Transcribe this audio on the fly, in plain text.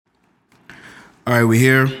All right, we're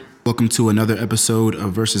here. Welcome to another episode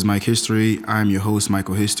of Versus Mike History. I'm your host,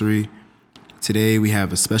 Michael History. Today we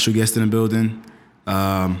have a special guest in the building,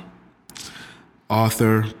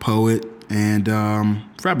 author, poet, and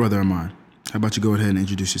frat brother of mine. How about you go ahead and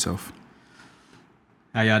introduce yourself?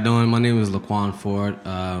 How y'all doing? My name is Laquan Ford.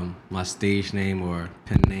 My stage name or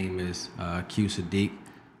pen name is Q Sadiq.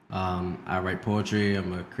 I write poetry.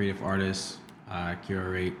 I'm a creative artist. I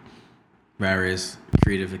curate various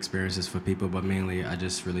creative experiences for people, but mainly I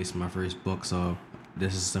just released my first book. So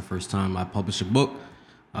this is the first time I published a book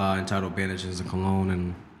entitled Bandages and Cologne,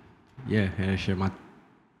 and yeah, I share my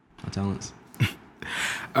talents.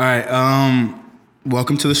 All right.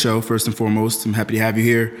 Welcome to the show, first and foremost. I'm happy to have you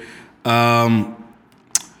here.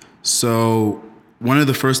 So one of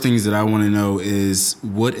the first things that I want to know is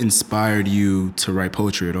what inspired you to write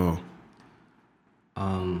poetry at all?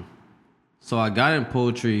 So I got in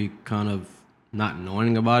poetry kind of not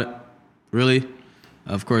knowing about it, really.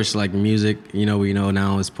 Of course, like music, we know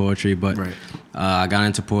now is poetry, but Right. I got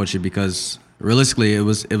into poetry because realistically, it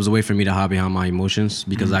was a way for me to hide behind my emotions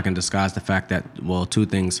because I can disguise the fact that, well, two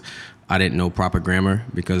things. I didn't know proper grammar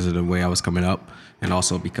because of the way I was coming up, and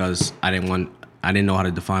also because I didn't know how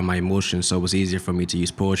to define my emotions, so it was easier for me to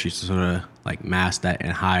use poetry to sort of like mask that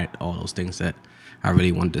and hide all those things that I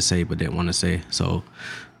really wanted to say but didn't want to say. So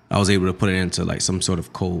I was able to put it into like some sort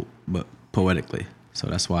of code, but poetically. So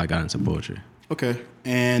that's why I got into poetry. Okay.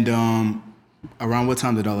 And around what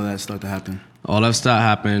time did all of that start to happen? All that stuff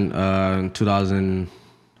happened in 2000.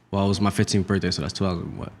 Well, it was my 15th birthday, so that's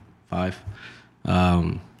 2005.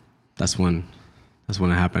 That's when it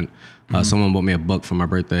happened. Someone bought me a book for my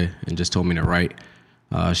birthday and just told me to write.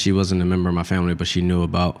 She wasn't a member of my family, but she knew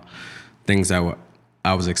about things that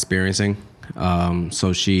I was experiencing.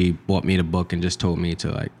 So she bought me the book and just told me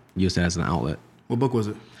to like use it as an outlet. What book was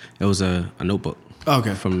it? It was a notebook. Oh,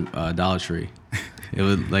 okay. From Dollar Tree. It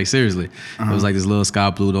was like, seriously. It was like this little sky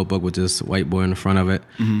blue notebook with this white boy in the front of it.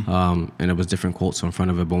 And it was different quotes in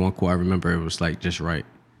front of it. But one quote I remember, it was like, just write.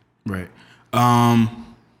 Right.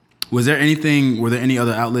 Were there any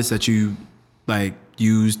other outlets that you like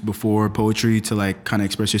used before poetry to like kind of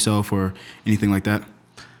express yourself or anything like that?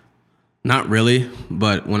 Not really,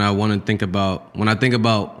 but when I think about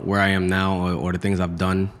where I am now or the things I've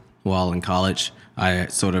done while in college, I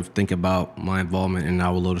sort of think about my involvement in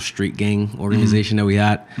our little street gang organization that we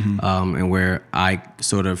had, and where I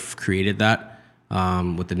sort of created that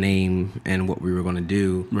with the name and what we were going to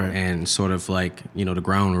do, Right. and sort of like, the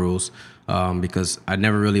ground rules, because I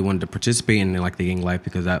never really wanted to participate in like the gang life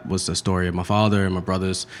because that was the story of my father and my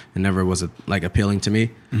brothers. It never was like appealing to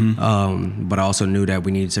me. But I also knew that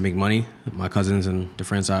we needed to make money. My cousins and the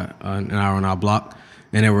friends and I were on our block,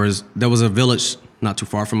 and there was a village not too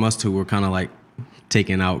far from us who were kind of like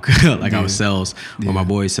taking out like our cells or my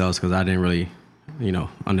boys' cells because I didn't really,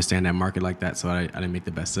 understand that market like that, so I didn't make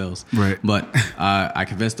the best sales. Right. But I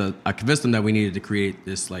convinced them that we needed to create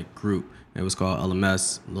this like group. It was called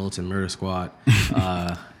LMS, Littleton Murder Squad.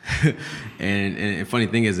 And funny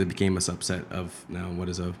thing is, it became a subset of now what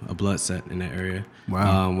is a blood set in that area.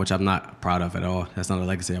 Wow. Which I'm not proud of at all. That's not a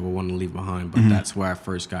legacy I would want to leave behind. But that's where I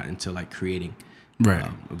first got into like creating. Right.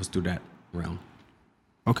 It was through that realm.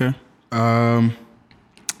 Okay.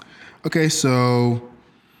 Okay, so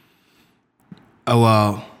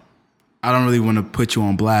I don't really want to put you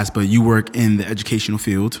on blast, but you work in the educational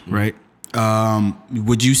field, right?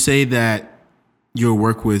 Would you say that your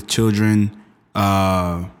work with children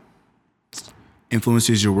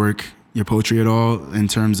influences your poetry at all in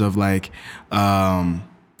terms of like,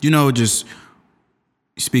 just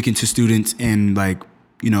speaking to students and like,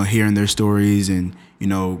 hearing their stories and,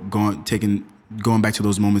 going back to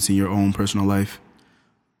those moments in your own personal life?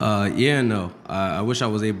 Yeah and no. I wish I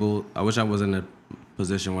was in a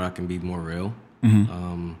position where I can be more real.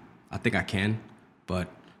 I think I can, but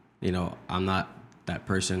I'm not that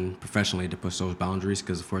person professionally to push those boundaries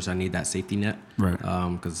because of course I need that safety net. Right.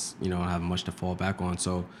 Because I don't have much to fall back on.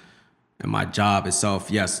 So in my job itself,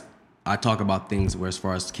 yes, I talk about things where as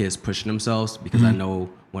far as kids pushing themselves because I know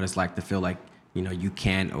what it's like to feel like you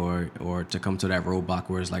can't or to come to that roadblock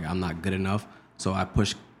where it's like I'm not good enough. So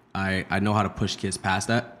I know how to push kids past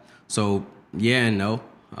that. So yeah and no.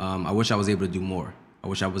 I wish I was able to do more. I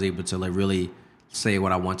wish I was able to like really say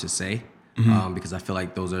what I want to say. Because I feel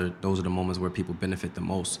like those are the moments where people benefit the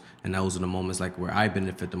most, and those are the moments like where I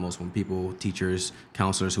benefit the most when people, teachers,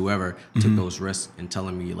 counselors, whoever took those risks in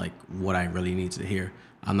telling me like what I really need to hear.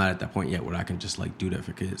 I'm not at that point yet where I can just like do that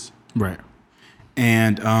for kids. Right.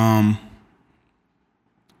 And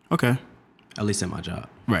okay. At least in my job.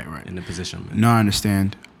 Right. In the position I'm in. No, I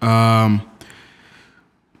understand.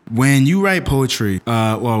 When you write poetry,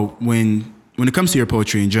 when when it comes to your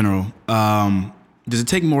poetry in general, does it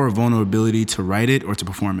take more vulnerability to write it or to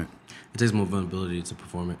perform it? It takes more vulnerability to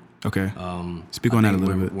perform it. Okay. Speak on that a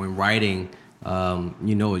little bit. When writing, well,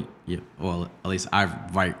 at least I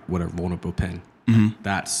write with a vulnerable pen.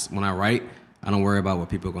 That's when I write. I don't worry about what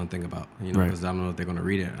people are going to think about, because I don't know if they're going to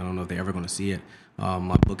read it. I don't know if they're ever going to see it.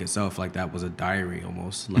 My book itself, like that was a diary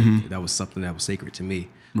almost. Like that was something that was sacred to me.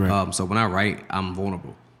 Right. So when I write, I'm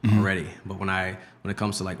vulnerable already. But when it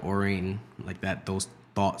comes to like orating, like that, those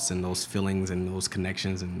thoughts and those feelings and those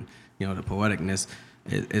connections and the poeticness,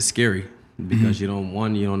 it's scary because you don't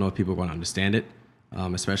know if people are going to understand it.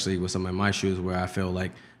 Especially with some of my shoes where I feel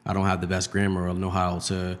like I don't have the best grammar or know how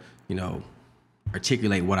to,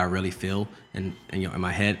 articulate what I really feel. And in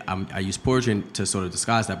my head, I use poetry to sort of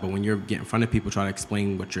disguise that. But when you're getting in front of people, try to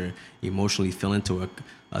explain what you're emotionally feeling to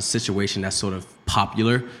a situation that's sort of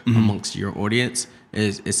popular amongst your audience,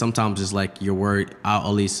 is sometimes just like you're worried. At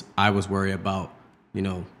least I was worried about,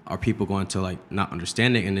 are people going to like not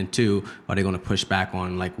understand it? And then two, are they going to push back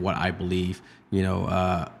on like what I believe,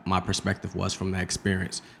 my perspective was from that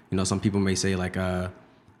experience? Some people may say like,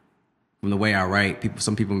 from the way I write,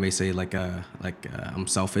 some people may say like I'm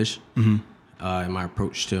selfish in my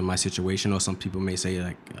approach to my situation, or some people may say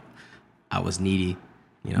like I was needy,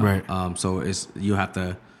 Right. So it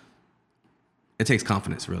takes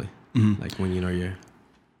confidence really, like when you're.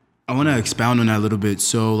 I want to expound on that a little bit.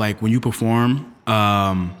 So, like, when you perform,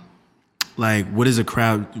 like, what does the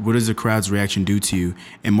crowd's reaction do to you?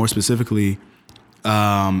 And more specifically,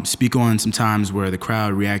 speak on some times where the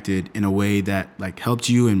crowd reacted in a way that like helped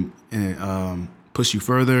you and pushed you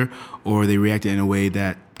further, or they reacted in a way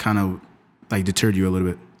that kind of like deterred you a little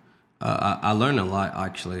bit. I learned a lot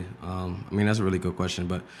actually. That's a really good question,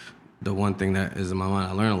 but the one thing that is in my mind,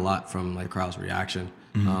 I learned a lot from like crowd's reaction.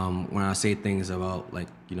 When I say things about like,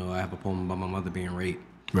 I have a poem about my mother being raped.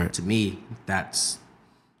 Right. To me, that's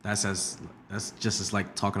just as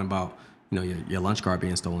like talking about, your lunch card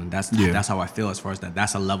being stolen. That's how I feel as far as that.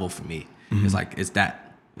 That's a level for me. It's like it's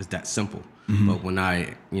that simple. But when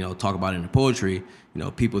I talk about it in the poetry,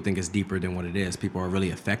 people think it's deeper than what it is. People are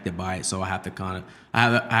really affected by it. So I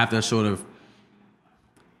have to sort of,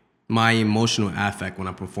 my emotional affect when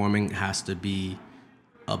I'm performing has to be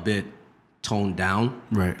a bit toned down,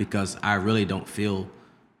 right? Because I really don't feel,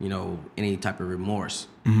 any type of remorse,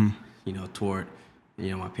 toward,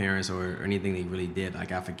 my parents or anything they really did.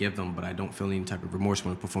 Like I forgive them, but I don't feel any type of remorse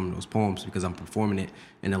when I'm performing those poems because I'm performing it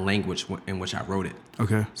in the language in which I wrote it.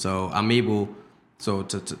 Okay. So I'm able, to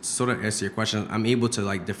sort of answer your question, I'm able to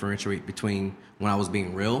like differentiate between when I was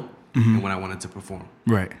being real and when I wanted to perform.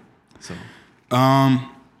 Right. So,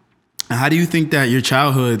 how do you think that your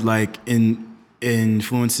childhood like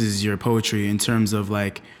influences your poetry in terms of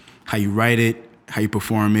like how you write it, how you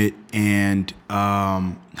perform it, and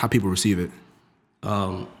how people receive it?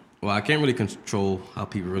 Well, I can't really control how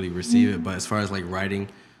people really receive it, but as far as like writing,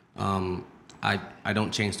 I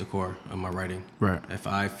don't change the core of my writing. Right. If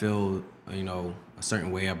I feel, a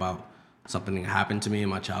certain way about something that happened to me in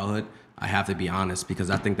my childhood, I have to be honest,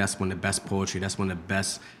 because I think that's when the best poetry, that's when the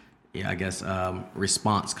best,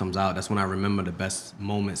 response comes out. That's when I remember the best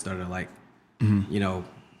moments that are like,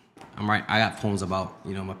 I'm right. I got poems about,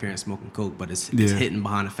 my parents smoking coke, but it's hidden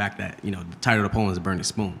behind the fact that, the title of the poem is Burning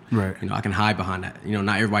Spoon. Right. I can hide behind that.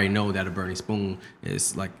 Not everybody know that a burning spoon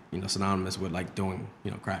is like, synonymous with like doing,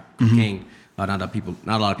 crack, cocaine. Not a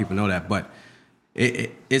lot of people know that, but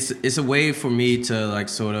it's a way for me to like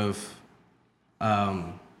sort of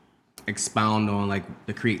expound on like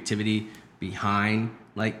the creativity behind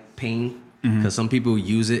like pain. Because some people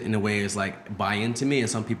use it in a way it's like buy into me, and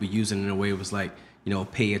some people use it in a way it was like,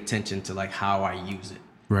 pay attention to like how I use it,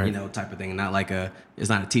 right? Type of thing. Not like it's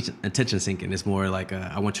not attention sinking. It's more like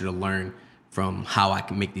I want you to learn from how I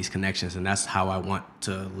can make these connections, and that's how I want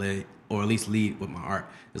to live, or at least lead with my art.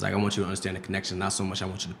 It's like I want you to understand the connection, not so much I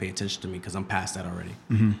want you to pay attention to me because I'm past that already.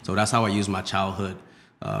 So that's how I use my childhood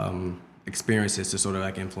experiences to sort of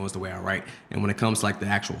like influence the way I write. And when it comes to like the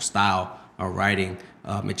actual style of writing,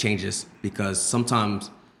 it changes because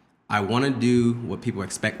sometimes I want to do what people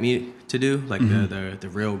expect me to do, like the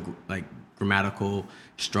real like grammatical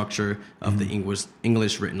structure of the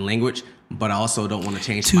English written language, but I also don't want to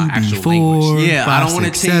change my actual language. Yeah, I don't want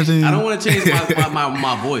to change. I don't want to change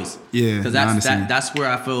my voice. Yeah, because that's where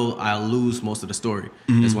I feel I lose most of the story.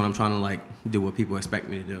 Is when I'm trying to like do what people expect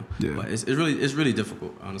me to do. Yeah. But it's really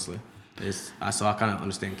difficult, honestly. So I kind of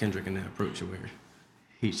understand Kendrick in that approach where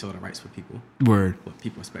he sort of writes for people. Word. What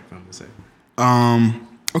people expect from him to say.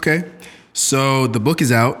 Okay, so the book is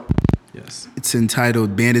out. Yes. It's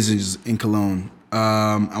entitled Bandages in Cologne.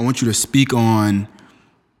 I want you to speak on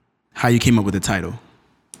how you came up with the title.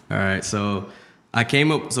 All right, so I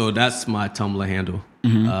came up. So that's my Tumblr handle.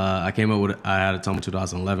 I came up with. I had a Tumblr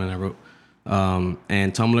 2011. I wrote,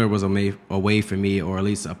 and Tumblr was a way for me, or at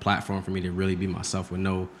least a platform for me to really be myself with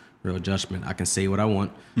no real judgment. I can say what I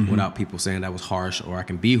want without people saying that was harsh, or I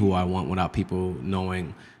can be who I want without people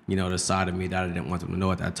knowing, the side of me that I didn't want them to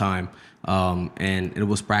know at that time. And it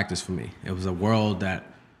was practice for me. It was a world that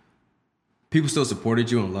people still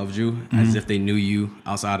supported you and loved you as if they knew you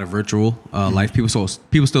outside of virtual life. People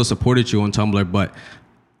still supported you on Tumblr, but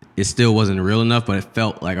it still wasn't real enough. But it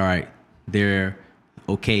felt like, all right, they're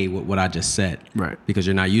okay with what I just said, Right? Because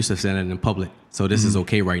you're not used to saying it in public. So this is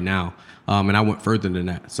okay right now. And I went further than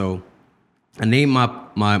that. So I named my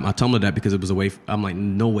Tumblr that because it was a way. I'm like,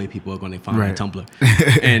 no way people are going to find my Tumblr,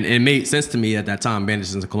 and it made sense to me at that time.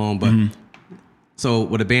 Bandages and cologne, but so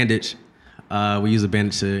with a bandage. We use a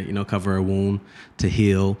bandage to, cover a wound, to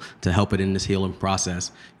heal, to help it in this healing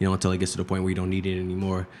process, until it gets to the point where you don't need it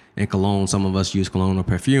anymore. And cologne, some of us use cologne or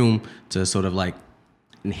perfume to sort of like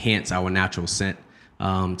enhance our natural scent,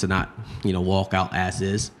 to not, walk out as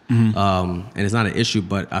is. And it's not an issue,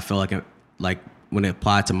 but I feel like when it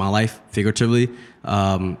applied to my life figuratively,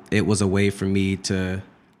 it was a way for me to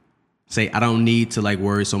say, I don't need to like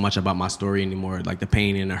worry so much about my story anymore, like the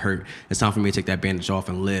pain and the hurt. It's time for me to take that bandage off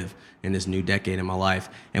and live in this new decade in my life.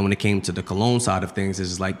 And when it came to the cologne side of things, it's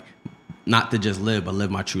just like not to just live, but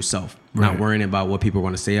live my true self. Right. Not worrying about what people are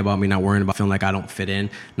going to say about me, not worrying about feeling like I don't fit in,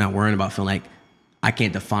 not worrying about feeling like I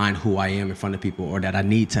can't define who I am in front of people, or that I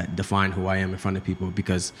need to define who I am in front of people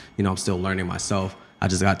because, I'm still learning myself. I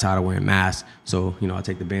just got tired of wearing masks. So, I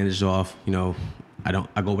take the bandage off, I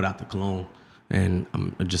go without the cologne. And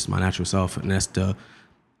I'm just my natural self. And that's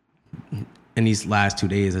in these last 2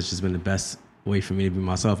 days, that's just been the best way for me to be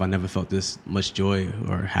myself. I never felt this much joy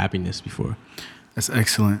or happiness before. That's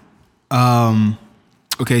excellent.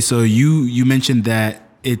 Okay, so you mentioned that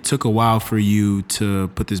it took a while for you to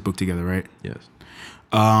put this book together, right? Yes.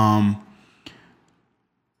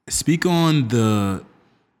 Speak on the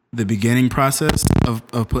beginning process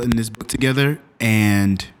of putting this book together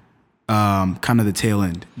and kind of the tail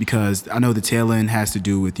end, because I know the tail end has to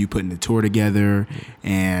do with you putting the tour together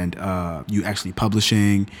and you actually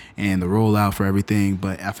publishing and the rollout for everything.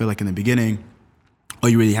 But I feel like in the beginning, all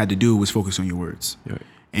you really had to do was focus on your words. Right.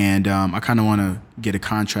 And I kind of want to get a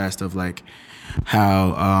contrast of like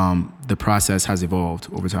how the process has evolved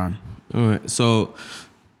over time. All right. So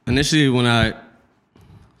initially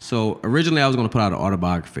originally I was going to put out an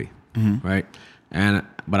autobiography, right?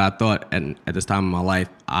 But I thought at this time in my life,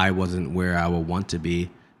 I wasn't where I would want to be.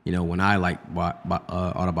 When I like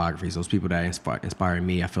autobiographies, those people that inspire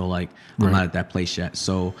me, I feel like I'm not at that place yet.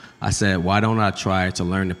 So I said, why don't I try to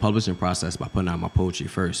learn the publishing process by putting out my poetry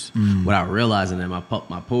first, without realizing that my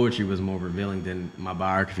poetry was more revealing than my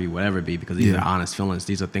biography would ever be, because these are honest feelings.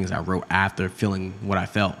 These are things I wrote after feeling what I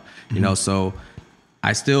felt, So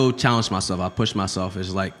I still challenged myself. I pushed myself.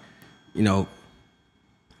 It's like,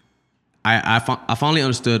 I finally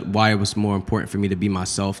understood why it was more important for me to be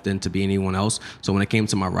myself than to be anyone else. So when it came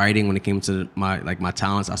to my writing, when it came to my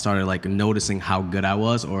talents, I started like noticing how good I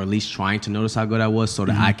was, or at least trying to notice how good I was, so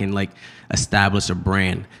that I can like establish a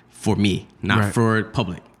brand for me, not for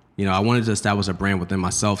public. I wanted to establish a brand within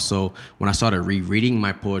myself. So when I started rereading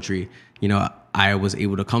my poetry, I was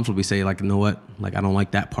able to comfortably say like, you know what, like I don't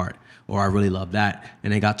like that part, or I really love that.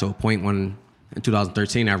 And it got to a point when in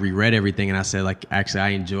 2013, I reread everything and I said, like, actually, I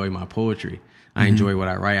enjoy my poetry. I enjoy what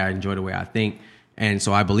I write. I enjoy the way I think. And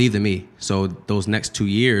so I believed in me. So those next 2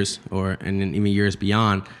 years, and then even years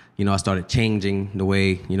beyond, I started changing the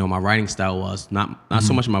way, my writing style was. Not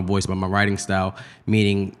so much my voice, but my writing style,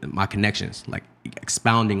 meaning my connections, like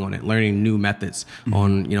expounding on it, learning new methods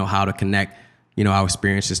on, how to connect, our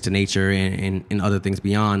experiences to nature and other things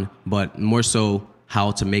beyond, but more so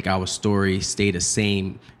how to make our story stay the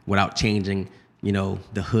same without changing,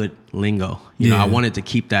 the hood lingo. I wanted to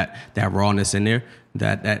keep that rawness in there,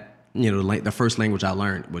 that the first language I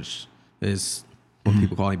learned, which is what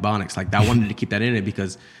people call Ebonics. Like I wanted to keep that in it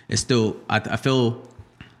because it's still, I feel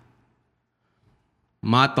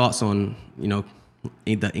my thoughts on,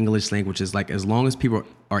 the English language is like, as long as people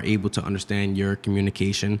are able to understand your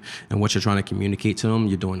communication and what you're trying to communicate to them,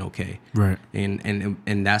 you're doing okay. Right.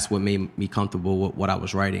 And that's what made me comfortable with what I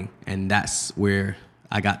was writing. And that's where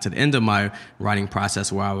I got to the end of my writing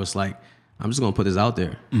process, where I was like, I'm just going to put this out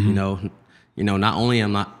there. Not only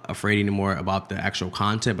am I not afraid anymore about the actual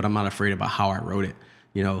content, but I'm not afraid about how I wrote it.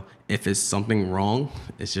 If it's something wrong,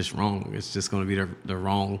 it's just wrong. It's just going to be the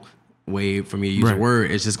wrong way for me to use a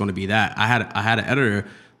word. It's just going to be that. I had an editor,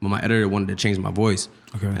 but my editor wanted to change my voice,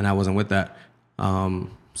 and I wasn't with that.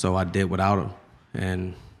 So I did without him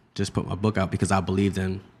and just put my book out because I believed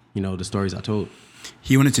in the stories I told.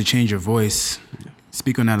 He wanted to change your voice.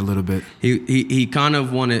 Speak on that a little bit. He kind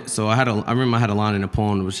of wanted. So I remember I had a line in a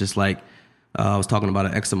poem that was just like, I was talking about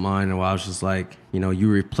an ex of mine, and I was just like, you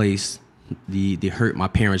replace the hurt my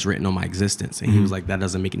parents written on my existence, and he was like, that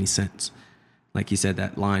doesn't make any sense. Like he said,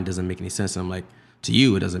 that line doesn't make any sense. And I'm like, to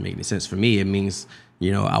you, it doesn't make any sense. For me, it means,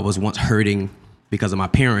 I was once hurting because of my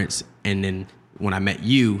parents, and then when I met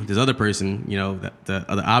you, this other person, the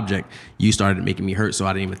other object, you started making me hurt, so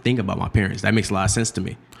I didn't even think about my parents. That makes a lot of sense to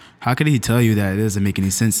me. How could he tell you that it doesn't make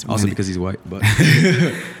any sense? Also because he's white, but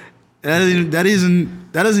that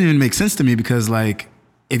doesn't even make sense to me, because like,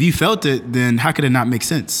 if you felt it, then how could it not make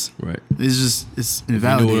sense? Right. It's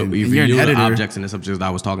invalidating. If you knew the objects and the subjects that I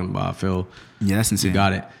was talking about, I feel that's insane. You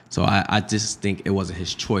got it. So I just think it wasn't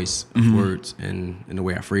his choice of words and the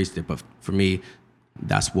way I phrased it. But for me,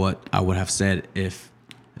 that's what I would have said if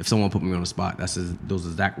someone put me on the spot. Those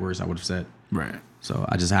exact words I would have said. Right. So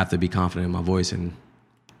I just have to be confident in my voice, and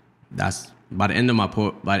that's by the end of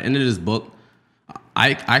this book.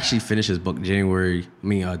 I actually finished this book December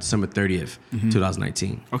 30th,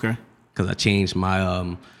 2019. Okay. Because I changed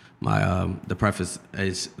my the preface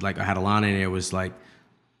is like I had a line in there. It was like,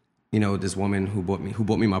 this woman who bought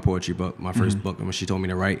me my poetry book, my first book, and when she told me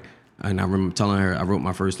to write, and I remember telling her I wrote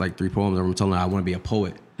my first 3 poems. I remember telling her I want to be a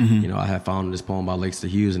poet. I had found this poem by Langston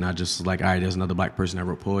Hughes, and I just was like, all right, there's another black person that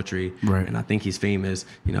wrote poetry, right? And I think he's famous.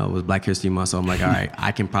 It was Black History Month, so I'm like, all right,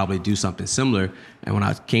 I can probably do something similar. And when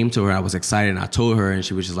I came to her, I was excited, and I told her, and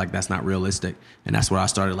she was just like, that's not realistic. And that's where I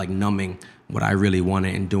started like numbing what I really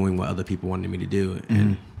wanted and doing what other people wanted me to do.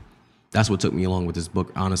 And that's what took me along with this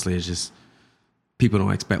book. Honestly, it's just people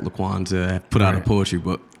don't expect Laquan to put out a poetry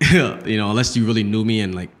book, unless you really knew me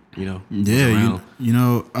and like.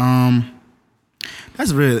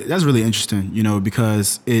 That's really interesting,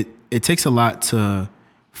 because it takes a lot to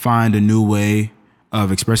find a new way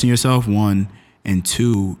of expressing yourself, one, and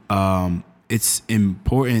two, it's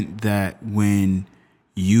important that when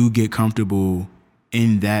you get comfortable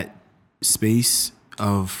in that space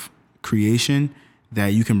of creation, that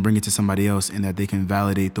you can bring it to somebody else and that they can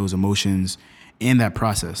validate those emotions in that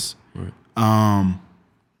process. Right.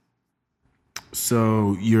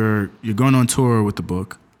 So you're going on tour with the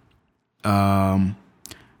book. Has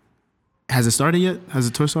it started yet? Has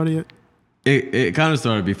the tour started yet? It kind of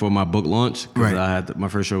started before my book launch, because right. I had my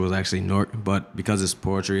first show was actually Newark, but because it's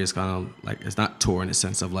poetry, it's kind of like it's not tour in the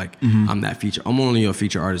sense of like I'm that feature. I'm only a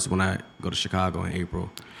feature artist when I go to Chicago in April.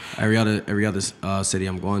 Every other city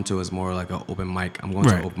I'm going to is more like an open mic. I'm going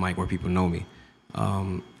to an open mic where people know me,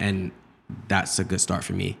 and that's a good start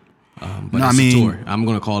for me. But it's a tour. I'm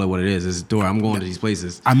going to call it what it is. It's a tour. I'm going to these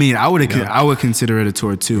places. I would consider it a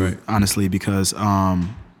tour too, right. Honestly, because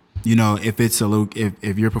if it's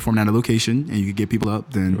if you're performing at a location and you can get people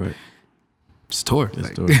up, then it's a tour. It's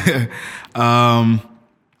a tour.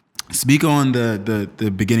 Speak on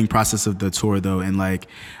the beginning process of the tour though, and like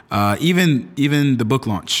even the book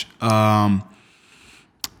launch. When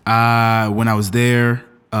I was there,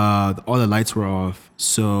 all the lights were off,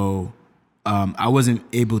 so I wasn't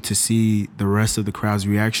able to see the rest of the crowd's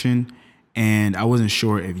reaction, and I wasn't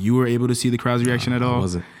sure if you were able to see the crowd's reaction at all. I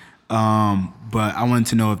wasn't. But I wanted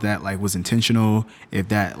to know if that like was intentional, if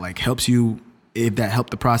that like helps you, if that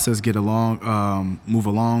helped the process get along, move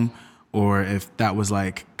along, or if that was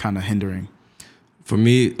like kind of hindering. For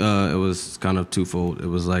me, it was kind of twofold. It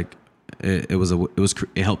was like it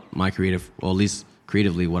helped my creative, or at least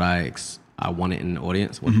creatively, what I wanted in the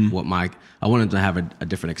audience. I wanted to have a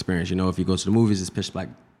different experience. If you go to the movies, it's pitch black,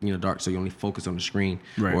 dark, so you only focus on the screen.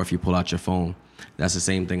 Right. Or if you pull out your phone, that's the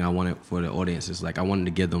same thing I wanted for the audience. It's like I wanted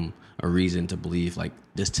to give them a reason to believe like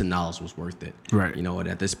this $10 was worth it. Right.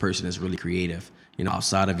 That this person is really creative.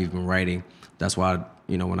 Outside of even writing. That's why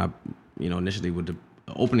when I initially with the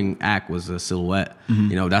opening act was a silhouette.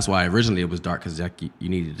 That's why originally it was dark, because like you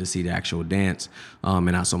needed to see the actual dance, and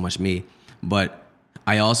not so much me. But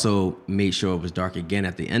I also made sure it was dark again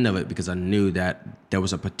at the end of it, because I knew that there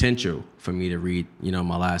was a potential for me to read,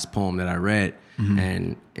 my last poem that I read,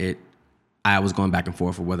 and I was going back and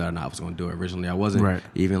forth for whether or not I was going to do it. Originally, I wasn't. Right.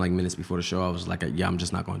 Even like minutes before the show, I was like, yeah, I'm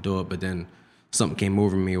just not going to do it. But then something came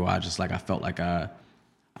over me where I felt like I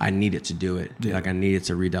needed to do it. Yeah. Like I needed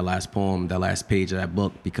to read that last poem, that last page of that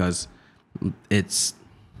book, because it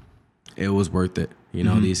was worth it.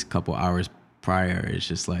 These couple hours prior, it's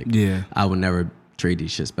just like, I would never trade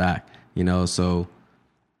these shits back. So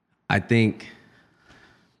I think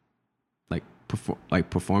like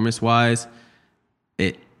performance wise,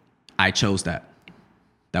 I chose that.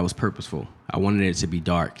 That was purposeful. I wanted it to be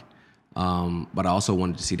dark, but I also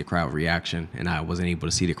wanted to see the crowd reaction, and I wasn't able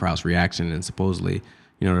to see the crowd's reaction. And supposedly,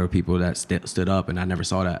 there were people that stood up, and I never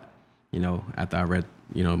saw that. After I read,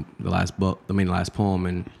 the last poem,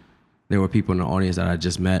 and there were people in the audience that I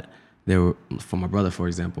just met. They were, for my brother, for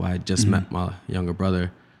example. I had just met my younger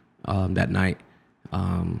brother that night,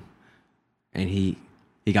 and he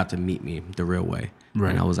got to meet me the real way,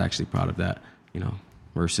 and I was actually proud of that.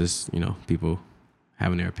 Versus people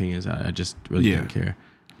having their opinions. I just really didn't care.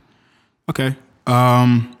 Okay.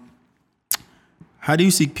 How do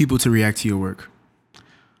you seek people to react to your work?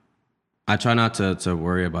 I try not to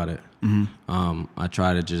worry about it. I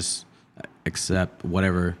try to just accept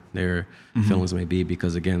whatever their feelings may be,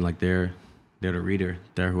 because again, like they're the reader.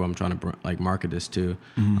 They're who I'm trying to market this to.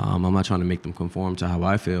 I'm not trying to make them conform to how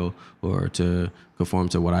I feel, or to conform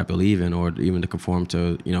to what I believe in, or even to conform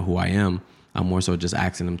to who I am. I'm more so just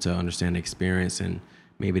asking them to understand the experience, and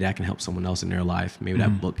maybe that can help someone else in their life. Maybe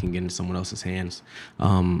that book can get into someone else's hands.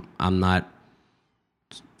 I'm not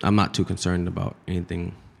too concerned about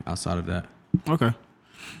anything outside of that. Okay.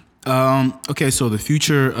 Okay, so the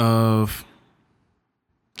future of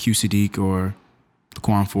Q Sadiq or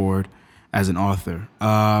Daquan Ford as an author.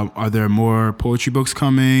 Are there more poetry books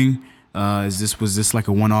coming? Was this like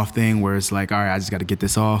a one-off thing where it's like, all right, I just got to get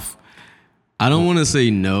this off? I don't want to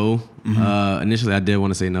say no. Initially, I did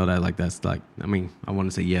want to say no. I want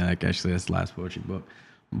to say yeah. Like actually, that's the last poetry book,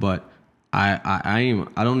 but I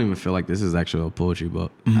don't even feel like this is actually a poetry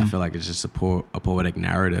book. I feel like it's just a poetic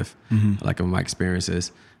narrative, like of my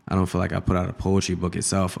experiences. I don't feel like I put out a poetry book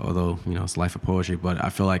itself, although it's Life of Poetry. But I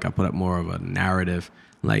feel like I put up more of a narrative,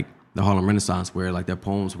 like the Harlem Renaissance, where like their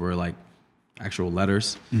poems were like actual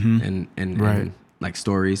letters and like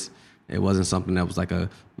stories. It wasn't something that was like a,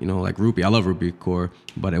 like Rupi. I love Rupi Kaur,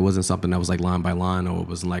 but it wasn't something that was like line by line, or it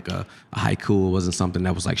wasn't like a haiku. It wasn't something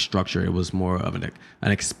that was like structured. It was more of an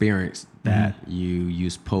experience that you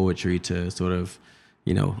use poetry to sort of,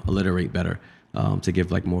 alliterate better, to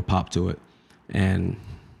give like more pop to it. And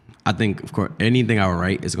I think, of course, anything I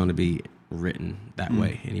write is going to be written that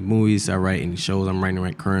way. Any movies I write, any shows I'm writing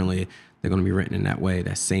right currently, they're going to be written in that way,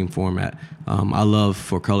 that same format. I love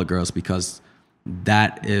For Colored Girls because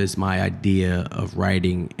that is my idea of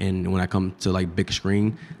writing. And when I come to like big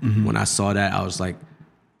screen, when I saw that, I was like,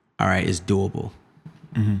 all right, it's doable.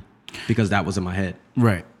 Because that was in my head.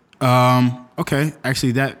 Right. Okay.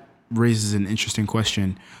 Actually, that raises an interesting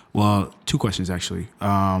question. Well, two questions actually.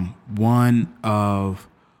 One of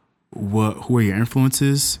who are your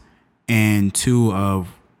influences, and two of,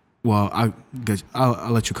 well,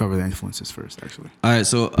 I'll let you cover the influences first, actually. All right,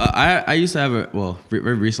 so I used to have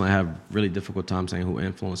very recently I have really difficult time saying who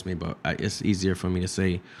influenced me, but it's easier for me to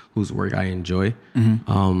say whose work I enjoy.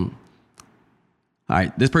 All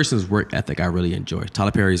right, this person's work ethic I really enjoy.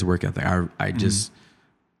 Tyler Perry's work ethic, I just,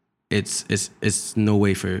 it's no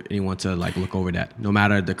way for anyone to like look over that. No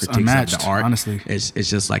matter the critiques of the art, honestly, it's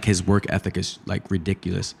just like his work ethic is like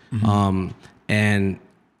ridiculous. And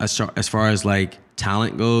as far as like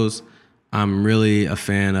talent goes, I'm really a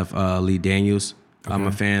fan of Lee Daniels. Okay. I'm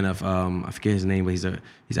a fan of I forget his name, but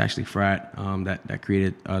he's actually frat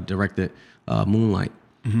that directed Moonlight.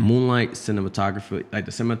 Moonlight cinematography, like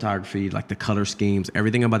the cinematography, like the color schemes,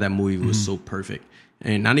 everything about that movie was so perfect.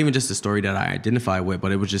 And not even just the story that I identify with,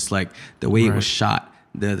 but it was just like the way it was shot,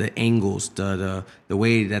 the angles, the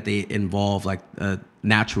way that they involve like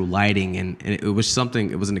natural lighting, and it was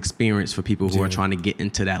an experience for people who are trying to get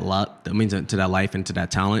into that into that life, into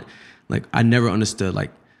that talent. Like I never understood,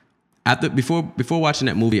 like before watching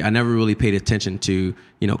that movie, I never really paid attention to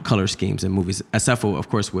color schemes in movies, except for of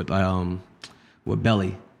course with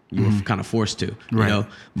Belly, you were kind of forced to,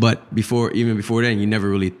 but before then, you never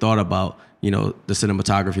really thought about the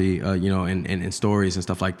cinematography, and stories and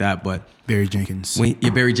stuff like that. But Barry Jenkins.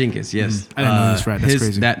 Barry Jenkins, yes. I didn't know he was right. That's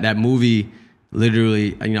crazy. That movie,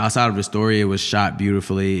 literally, outside of the story, it was shot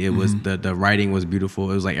beautifully. It was the writing was beautiful.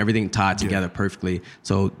 It was like everything tied together perfectly.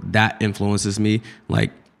 So that influences me,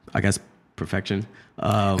 like I guess perfection.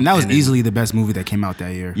 And that was easily the best movie that came out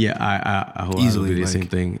that year. Yeah, I hope easily do the same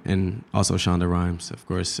thing. And also Shonda Rhimes, of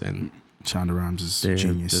course, and Shonda Rhimes is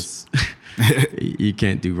genius. You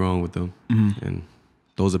can't do wrong with them. And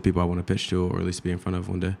those are people I want to pitch to, or at least be in front of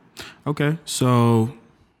one day. Okay, so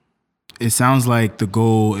it sounds like the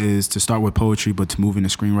goal is to start with poetry, but to move into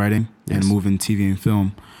screenwriting and move in TV and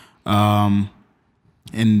film.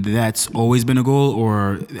 And that's always been a goal,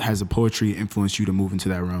 or has the poetry influenced you to move into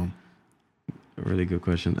that realm? A really good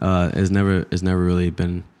question. It's never really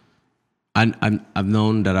been. I've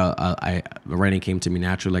known that writing came to me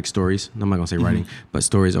naturally, like stories. I'm not gonna say writing, but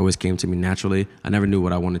stories always came to me naturally. I never knew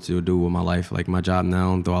what I wanted to do with my life. Like my job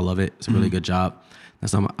now, though I love it, it's a really good job.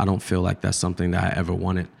 I don't feel like that's something that I ever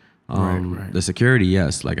wanted. Right. The security,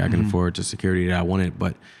 yes, like I can afford the security that I wanted,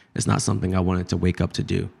 but it's not something I wanted to wake up to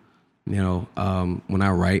do. You know, when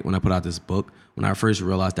I put out this book, when I first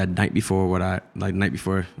realized that night before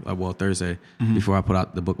Thursday, before I put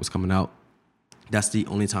out the book was coming out, that's the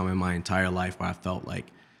only time in my entire life where I felt like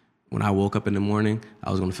when I woke up in the morning,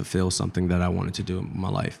 I was going to fulfill something that I wanted to do in my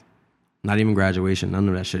life. Not even graduation, none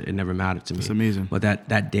of that shit. It never mattered to me. It's amazing. But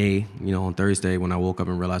that day, you know, on Thursday, when I woke up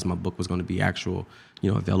and realized my book was going to be actual,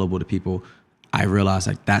 you know, available to people, I realized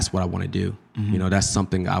like that's what I want to do. You know, that's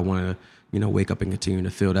something I want to, you know, wake up and continue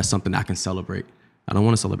to feel. That's something I can celebrate. I don't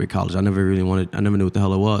want to celebrate college. I never knew what the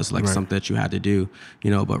hell it was, like something that you had to do,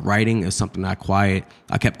 you know, but writing is something I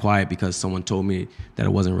kept quiet because someone told me that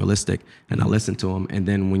it wasn't realistic, and I listened to them. And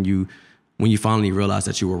then when you finally realize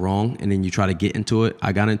that you were wrong and then you try to get into it,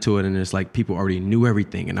 I got into it and it's like people already knew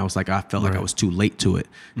everything. And I was like, I felt like I was too late to it,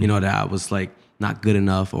 you know, that I was like not good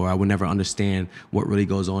enough, or I would never understand what really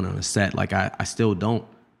goes on a set. Like I still don't,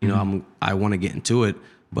 you know, I want to get into it,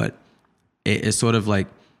 but it's sort of like,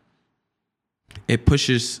 it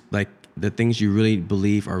pushes like the things you really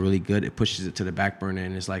believe are really good. It pushes it to the back burner,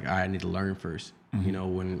 and it's like, I need to learn first, you know,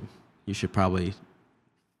 when you should probably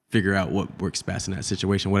figure out what works best in that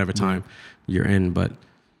situation, whatever time you're in. But,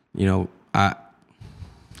 you know, I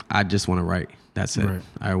just want to write. That's it. Right.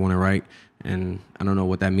 I want to write, and I don't know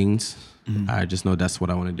what that means. I just know that's what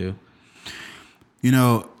I want to do. You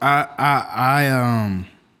know, I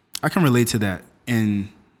can relate to that in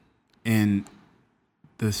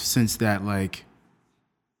the sense that like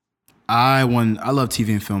I love TV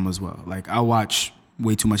and film as well. Like I watch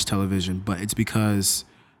way too much television, but it's because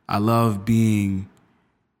I love being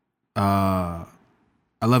I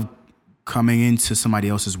love coming into somebody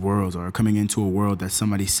else's world, or coming into a world that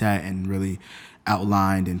somebody sat and really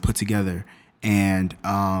outlined and put together. And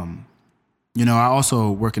you know, I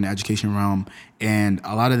also work in the education realm, and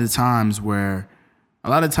a lot of times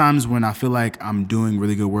when I feel like I'm doing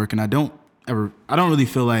really good work, and I don't really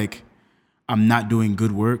feel like I'm not doing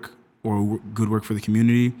good work or good work for the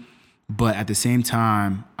community, but at the same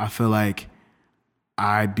time, I feel like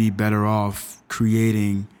I'd be better off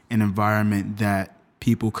creating an environment that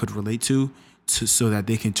people could relate to so that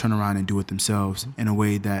they can turn around and do it themselves in a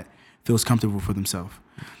way that feels comfortable for themselves.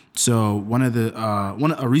 So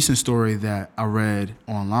a recent story that I read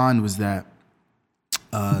online was that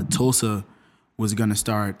Tulsa was going to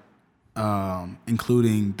start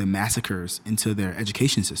including the massacres into their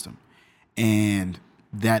education system, and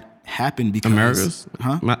that happened because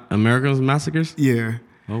America's massacres. Yeah.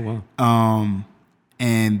 Oh wow.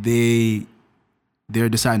 And they're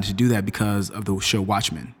deciding to do that because of the show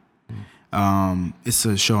Watchmen. It's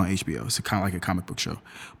a show on HBO. It's kind of like a comic book show,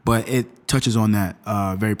 but it touches on that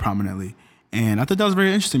very prominently. And I thought that was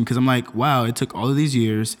very interesting because I'm like, wow, it took all of these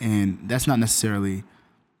years, and that's not necessarily.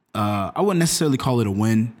 I wouldn't necessarily call it a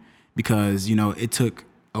win, because you know it took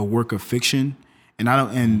a work of fiction,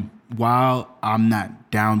 and while I'm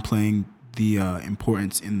not downplaying the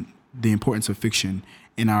importance of fiction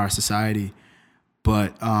in our society,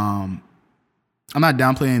 but I'm not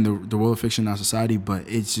downplaying the role of fiction in our society, but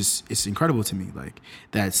it's incredible to me like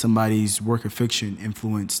that somebody's work of fiction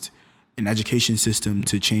influenced an education system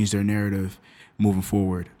to change their narrative moving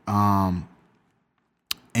forward. And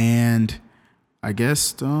I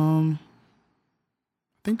guess I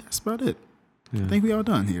think that's about it. Yeah. I think we all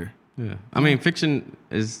done here. Yeah, I mean, fiction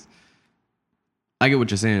is. I get what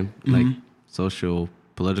you're saying, like social,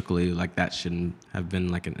 politically, like that shouldn't have been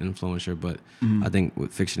like an influencer, but I think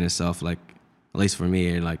with fiction itself, like at least for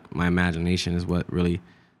me, like my imagination is what really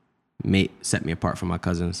set me apart from my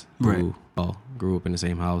cousins who all grew up in the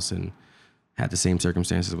same house and had the same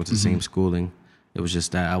circumstances with the same schooling. It was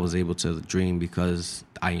just that I was able to dream because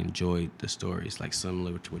I enjoyed the stories, like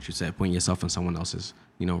similar to what you said, putting yourself in someone else's,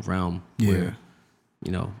 you know, realm where,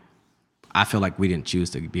 you know, I feel like we didn't choose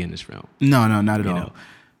to be in this realm. No, not at all.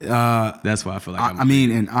 That's why I feel like I mean,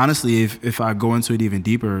 and honestly, if I go into it even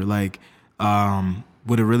deeper, like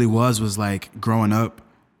what it really was like growing up,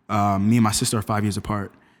 me and my sister are 5 years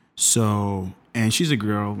apart. So, and she's a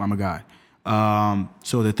girl, I'm a guy.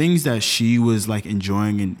 So the things that she was like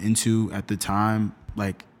enjoying and into at the time,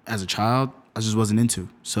 like as a child, I just wasn't into.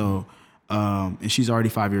 So, and she's already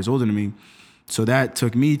 5 years older than me. So that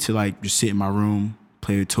took me to like just sit in my room,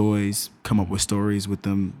 play with toys, come up with stories with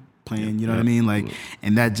them playing, you know what I mean? Like,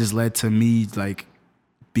 and that just led to me like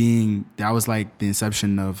that was like the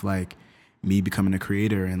inception of like me becoming a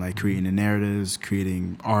creator and like creating the narratives,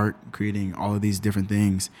 creating art, creating all of these different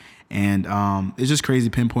things. And it's just crazy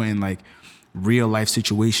pinpointing like real life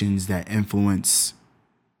situations that influence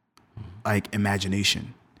like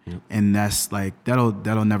imagination. And that's like,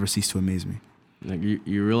 that'll never cease to amaze me. Like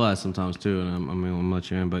you realize sometimes too, and I'm gonna let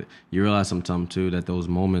you in, but you realize sometimes too that those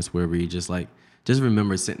moments where we just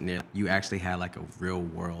remember sitting there, you actually had like a real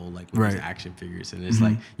world, like with these action figures, and it's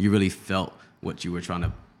like you really felt what you were trying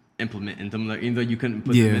to implement in them. Like, even though you couldn't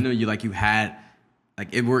put them in there, you had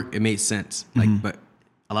like it worked, it made sense. Like, but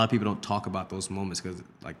a lot of people don't talk about those moments because,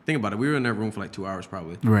 like, think about it. We were in that room for like 2 hours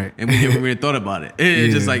probably, right? And we didn't even thought about it. It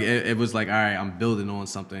just like it was like, all right, I'm building on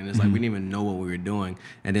something. And it's like we didn't even know what we were doing,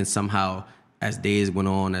 and then somehow, as days went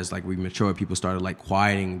on, as like we matured, people started like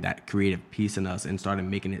quieting that creative piece in us and started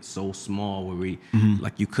making it so small where we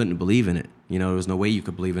like you couldn't believe in it. You know, there was no way you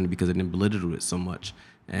could believe in it because it didn't belittle it so much.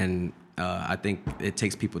 And I think it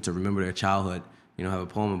takes people to remember their childhood. You know, I have a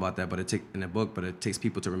poem about that, but in a book. But it takes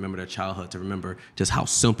people to remember their childhood, to remember just how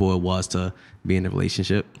simple it was to be in a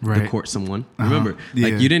relationship, to court someone. Remember,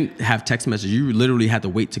 like you didn't have text messages. You literally had to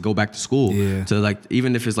wait to go back to school to like,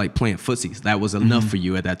 even if it's like playing footsies, that was enough for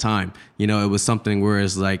you at that time. You know, it was something where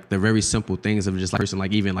it's like the very simple things of just like person,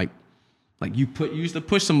 like even like you used to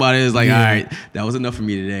push somebody. It's like, all right, that was enough for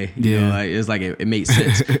me today. You know, like it's like it made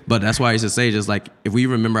sense. But that's why I used to say, just like if we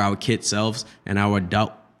remember our kid selves and our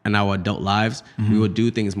adult lives, we would do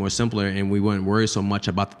things more simpler, and we wouldn't worry so much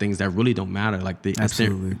about the things that really don't matter, like the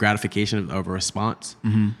instant gratification of a response.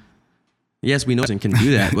 Yes, we know and can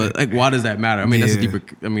do that, but like, why does that matter? I mean, that's a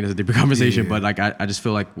deeper conversation. But like, I just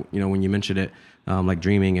feel like, you know, when you mentioned it, like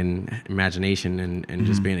dreaming and imagination and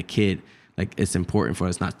just being a kid, like it's important for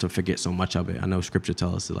us not to forget so much of it. I know Scripture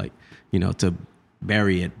tells us to, like, you know, to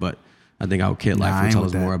bury it, but I think our kid life will tell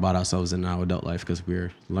us more about ourselves than our adult life because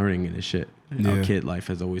we're learning in this shit. Our kid life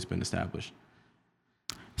has always been established.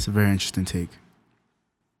 It's a very interesting take.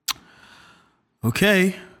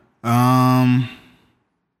 Okay.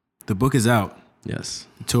 The book is out. Yes.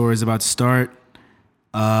 The tour is about to start.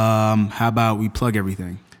 How about we plug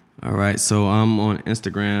everything? All right. So I'm on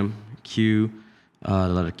Instagram, Q, the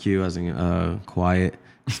letter Q as in quiet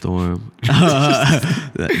storm.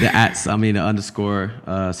 The underscore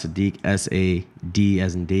Sadiq, SAD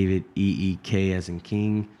as in David, EEK as in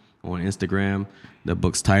King on Instagram. The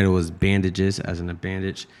book's title is Bandages as in a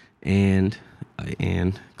bandage, and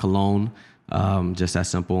cologne. Just that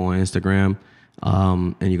simple on Instagram.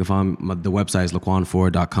 And you can find the website is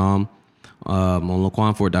laquanford.com. On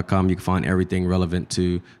laquanford.com, you can find everything relevant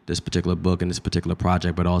to this particular book and this particular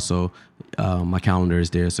project, but also my calendar is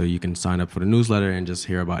there, so you can sign up for the newsletter and just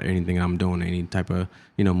hear about anything I'm doing, any type of,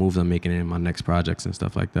 you know, moves I'm making in my next projects and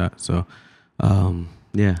stuff like that. So,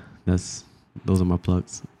 those are my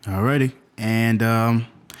plugs. Alrighty. And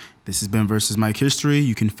this has been Versus Mike History.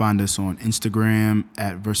 You can find us on Instagram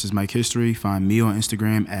at Versus Mike History. Find me on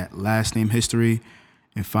Instagram at Last Name History.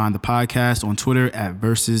 And find the podcast on Twitter at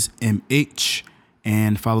Versus MH.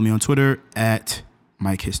 And follow me on Twitter at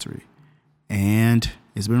Mike History. And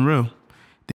it's been real.